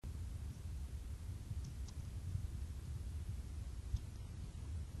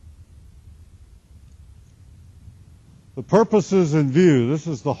The purposes in view. This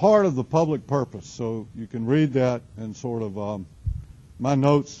is the heart of the public purpose. So you can read that and sort of my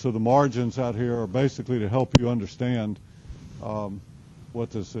notes to the margins out here are basically to help you understand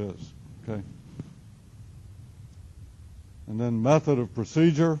what this is. Okay. And then method of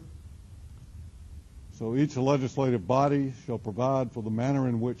procedure. So each legislative body shall provide for the manner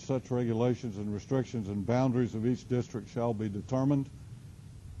in which such regulations and restrictions and boundaries of each district shall be determined.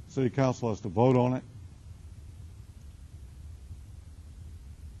 City Council has to vote on it.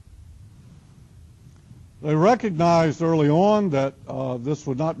 They recognized early on that this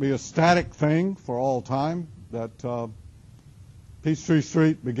would not be a static thing for all time, that Peachtree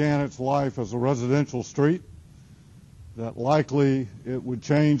Street began its life as a residential street, that likely it would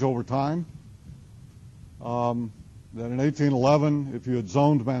change over time, that in 1811, if you had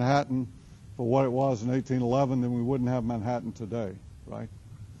zoned Manhattan for what it was in 1811, then we wouldn't have Manhattan today, right?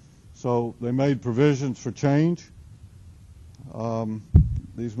 So they made provisions for change.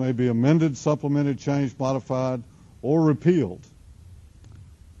 These may be amended, supplemented, changed, modified, or repealed.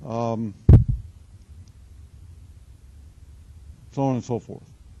 So on and so forth.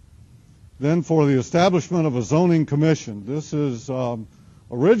 Then for the establishment of a zoning commission, this is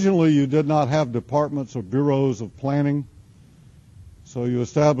originally you did not have departments or bureaus of planning, so you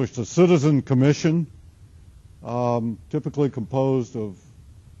established a citizen commission, typically composed of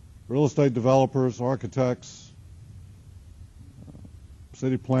real estate developers, architects,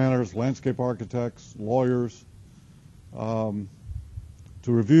 city planners, landscape architects, lawyers, to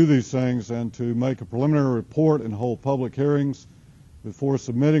review these things and to make a preliminary report and hold public hearings before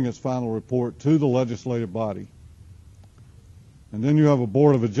submitting its final report to the legislative body. And then you have a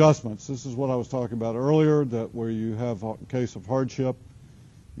board of adjustments. This is what I was talking about earlier, that where you have a case of hardship,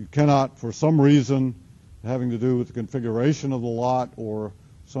 you cannot, for some reason having to do with the configuration of the lot or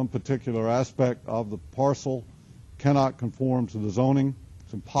some particular aspect of the parcel, cannot conform to the zoning.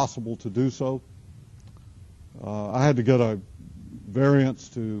 It's impossible to do so. I had to get a variance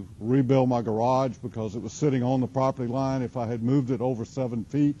to rebuild my garage because it was sitting on the property line. If I had moved it over 7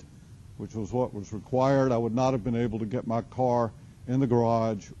 feet, which was what was required, I would not have been able to get my car in the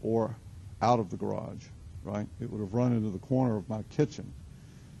garage or out of the garage, right? It would have run into the corner of my kitchen.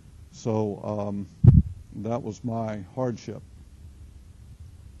 So that was my hardship.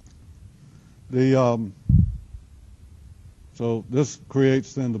 So this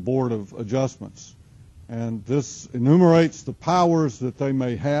creates then the Board of Adjustments. And this enumerates the powers that they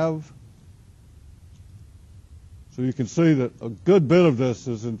may have. So you can see that a good bit of this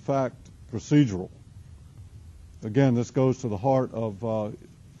is in fact procedural. Again, this goes to the heart of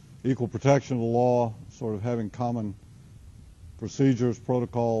equal protection of the law, sort of having common procedures,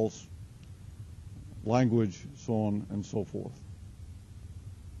 protocols, language, so on and so forth.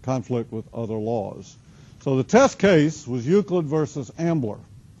 Conflict with other laws. So the test case was Euclid versus Ambler.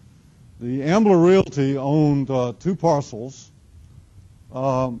 The Ambler Realty owned 2 parcels,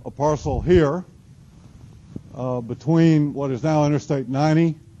 a parcel here between what is now Interstate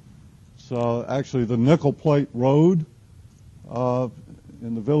 90, so actually the Nickel Plate Road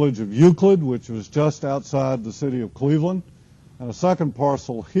in the village of Euclid, which was just outside the city of Cleveland, and a second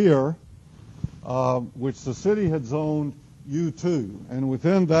parcel here, which the city had zoned U2, and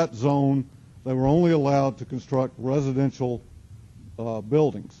within that zone they were only allowed to construct residential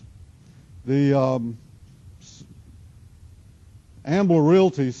buildings. The Ambler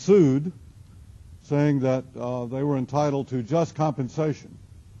Realty sued, saying that they were entitled to just compensation,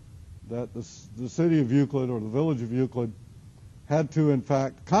 that the city of Euclid or the village of Euclid had to, in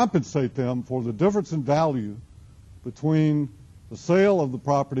fact, compensate them for the difference in value between the sale of the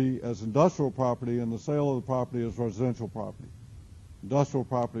property as industrial property and the sale of the property as residential property. Industrial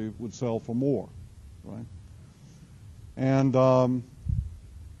property would sell for more, right? And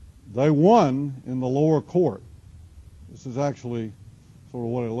they won in the lower court. This is actually sort of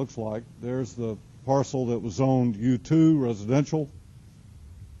what it looks like. There's the parcel that was zoned U2, residential.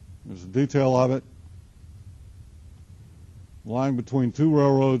 There's a detail of it. Lying between 2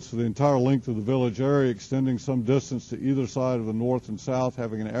 railroads for the entire length of the village area, extending some distance to either side of the north and south,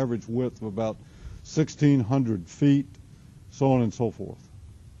 having an average width of about 1,600 feet, so on and so forth.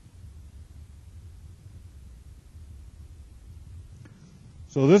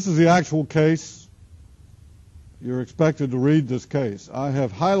 So this is the actual case. You're expected to read this case. I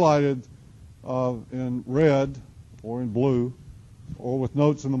have highlighted in red or in blue or with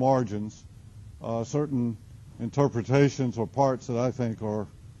notes in the margins certain interpretations or parts that I think are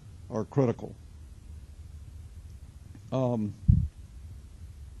critical. So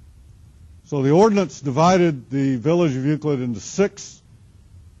the ordinance divided the village of Euclid into 6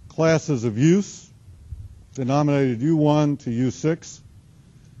 classes of use. denominated U1 to U6,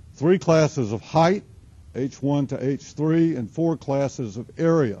 3 classes of height, H1 to H3, and 4 classes of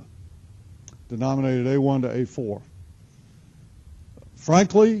area, denominated A1 to A4.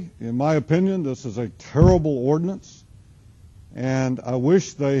 Frankly, in my opinion, this is a terrible ordinance, and I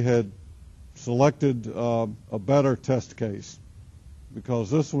wish they had selected a better test case, because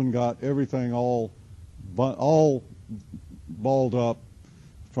this one got everything all balled up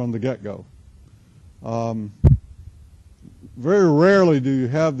from the get-go. Very rarely do you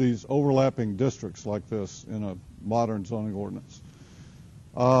have these overlapping districts like this in a modern zoning ordinance.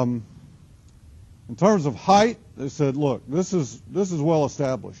 In terms of height, they said, look, this is well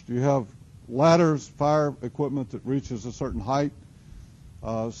established. You have ladders, fire equipment that reaches a certain height,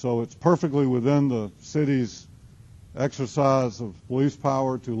 so it's perfectly within the city's exercise of police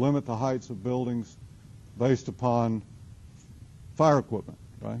power to limit the heights of buildings based upon fire equipment,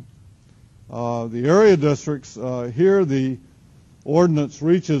 right? The area districts, here the ordinance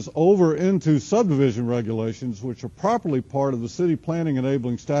reaches over into subdivision regulations, which are properly part of the city planning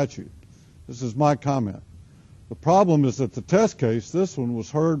enabling statute. This is my comment. The problem is that the test case, this one, was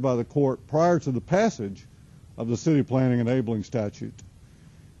heard by the court prior to the passage of the city planning enabling statute.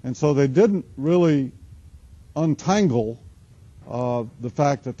 And so they didn't really untangle the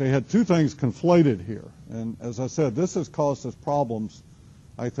fact that they had two things conflated here. And as I said, this has caused us problems,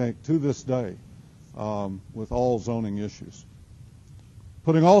 I think, to this day with all zoning issues.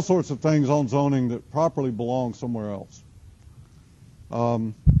 Putting all sorts of things on zoning that properly belong somewhere else.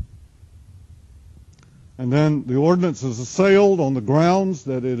 And then the ordinance is assailed on the grounds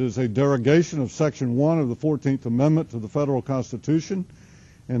that it is a derogation of Section 1 of the 14th Amendment to the Federal Constitution,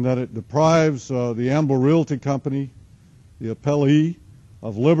 and that it deprives the Ambler Realty Company, the appellee,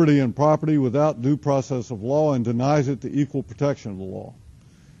 of liberty and property without due process of law, and denies it the equal protection of the law,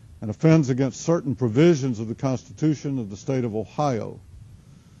 and offends against certain provisions of the Constitution of the state of Ohio.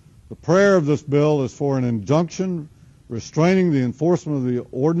 The prayer of this bill is for an injunction restraining the enforcement of the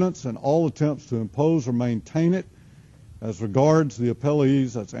ordinance and all attempts to impose or maintain it as regards the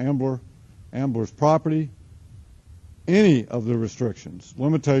appellees, that's Ambler's property, any of the restrictions,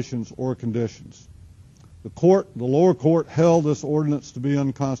 limitations, or conditions. The lower court held this ordinance to be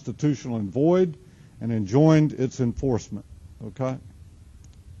unconstitutional and void and enjoined its enforcement. Okay?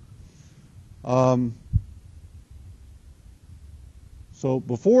 So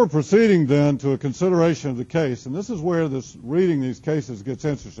before proceeding then to a consideration of the case, and this is where this reading these cases gets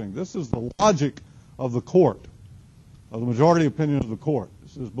interesting. This is the logic of the court, of the majority opinion of the court.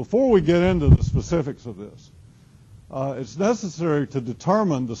 It says before we get into the specifics of this, it's necessary to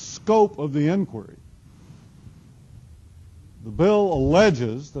determine the scope of the inquiry. The bill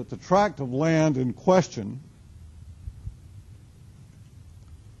alleges that the tract of land in question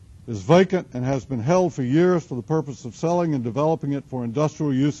is vacant and has been held for years for the purpose of selling and developing it for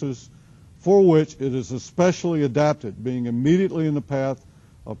industrial uses for which it is especially adapted, being immediately in the path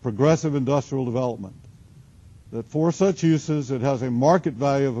of progressive industrial development. That for such uses it has a market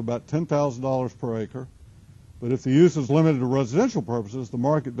value of about $10,000 per acre, but if the use is limited to residential purposes, the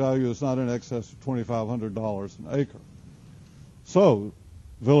market value is not in excess of $2,500 an acre. So,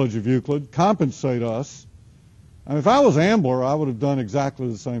 Village of Euclid, compensate us. I mean, if I was Ambler, I would have done exactly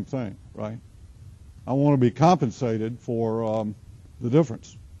the same thing, right? I want to be compensated for the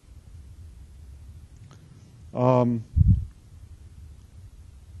difference. The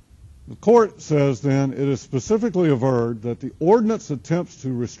court says then, it is specifically averred that the ordinance attempts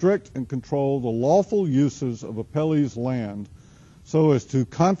to restrict and control the lawful uses of appellee's land so as to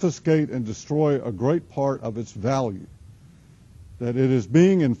confiscate and destroy a great part of its value, that it is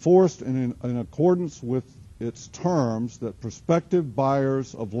being enforced in accordance with its terms, that prospective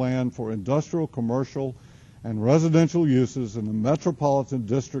buyers of land for industrial, commercial, and residential uses in the Metropolitan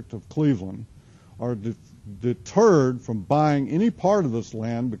District of Cleveland are deterred from buying any part of this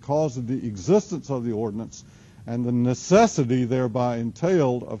land because of the existence of the ordinance and the necessity thereby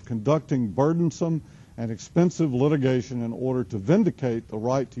entailed of conducting burdensome and expensive litigation in order to vindicate the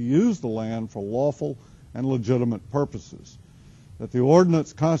right to use the land for lawful and legitimate purposes. That the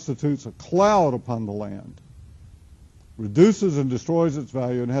ordinance constitutes a cloud upon the land, reduces and destroys its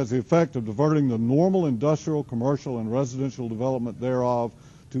value, and has the effect of diverting the normal industrial, commercial, and residential development thereof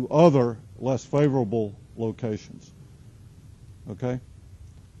to other less favorable locations. Okay?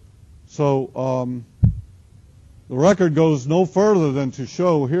 So the record goes no further than to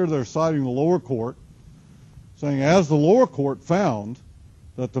show, here they're citing the lower court, saying as the lower court found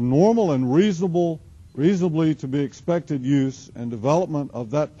that the normal and reasonably to be expected use and development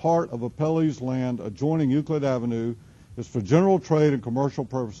of that part of appellee's land adjoining Euclid Avenue is for general trade and commercial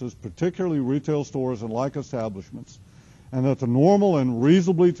purposes, particularly retail stores and like establishments, and that the normal and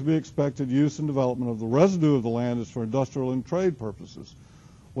reasonably to be expected use and development of the residue of the land is for industrial and trade purposes.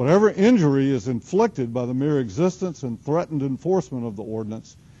 Whatever injury is inflicted by the mere existence and threatened enforcement of the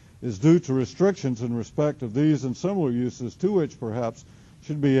ordinance is due to restrictions in respect of these and similar uses, to which perhaps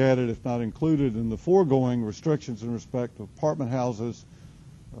should be added, if not included in the foregoing, restrictions in respect of apartment houses.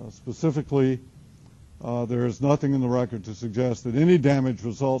 Specifically, there is nothing in the record to suggest that any damage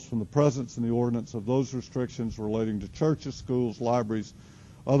results from the presence in the ordinance of those restrictions relating to churches, schools, libraries,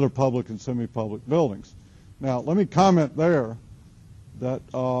 other public and semi-public buildings. Now, let me comment there that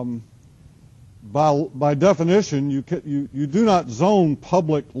by definition, you do not zone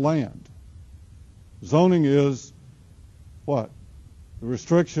public land. Zoning is what? The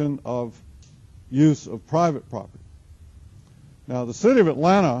restriction of use of private property. Now, the city of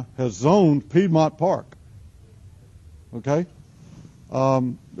Atlanta has zoned Piedmont Park. Okay?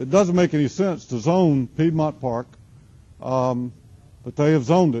 It doesn't make any sense to zone Piedmont Park, but they have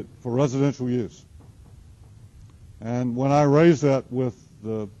zoned it for residential use. And when I raised that with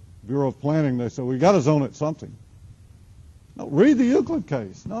the Bureau of Planning, they said, we got to zone it something. No, read the Euclid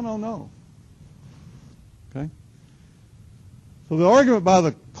case. No. Okay? So the argument by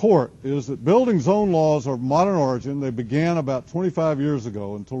the court is that building zone laws are of modern origin. They began about 25 years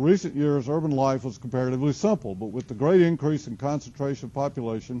ago. Until recent years, urban life was comparatively simple, but with the great increase in concentration of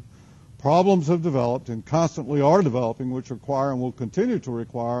population, problems have developed and constantly are developing, which require and will continue to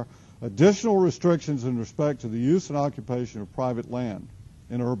require additional restrictions in respect to the use and occupation of private land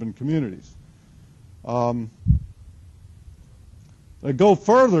in urban communities. They go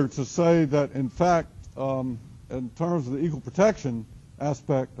further to say that, in fact, in terms of the equal protection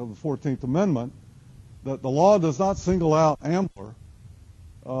aspect of the 14th Amendment, that the law does not single out Ambler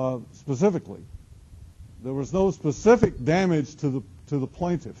specifically. There was no specific damage to the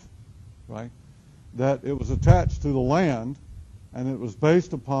plaintiff, right? That it was attached to the land, and it was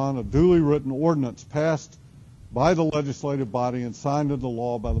based upon a duly written ordinance passed by the legislative body and signed into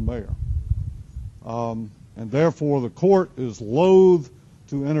law by the mayor. And therefore, the court is loath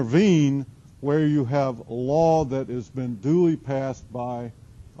to intervene where you have a law that has been duly passed by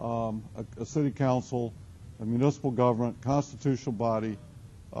a city council, a municipal government, constitutional body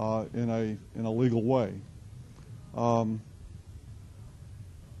in a legal way. Then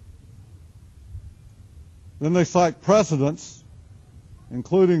they cite precedents,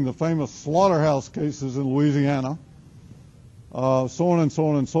 including the famous slaughterhouse cases in Louisiana, so on and so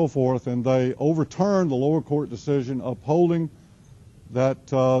on and so forth, and they overturned the lower court decision upholding that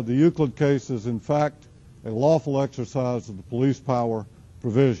the Euclid case is in fact a lawful exercise of the police power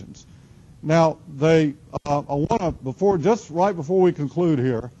provisions. Now, I want to, right before we conclude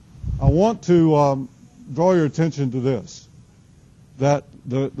here, I want to draw your attention to this, that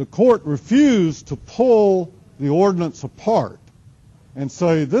the court refused to pull the ordinance apart and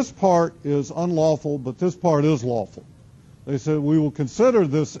say this part is unlawful, but this part is lawful. They said we will consider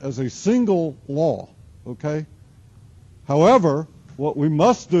this as a single law, okay? However, what we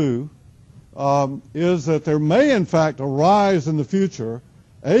must do is that there may in fact arise in the future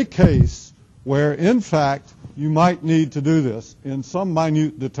a case where in fact you might need to do this in some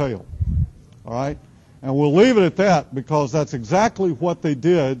minute detail, all right? And we'll leave it at that because that's exactly what they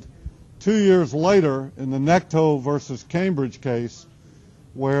did 2 years later in the Necto versus Cambridge case,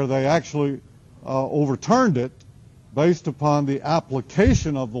 where they actually overturned it based upon the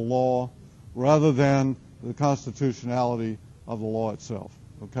application of the law rather than the constitutionality of the law itself.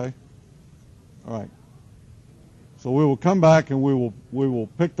 Okay? All right. So we will come back and we will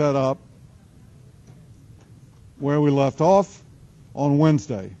pick that up where we left off on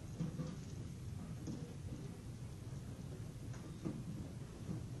Wednesday.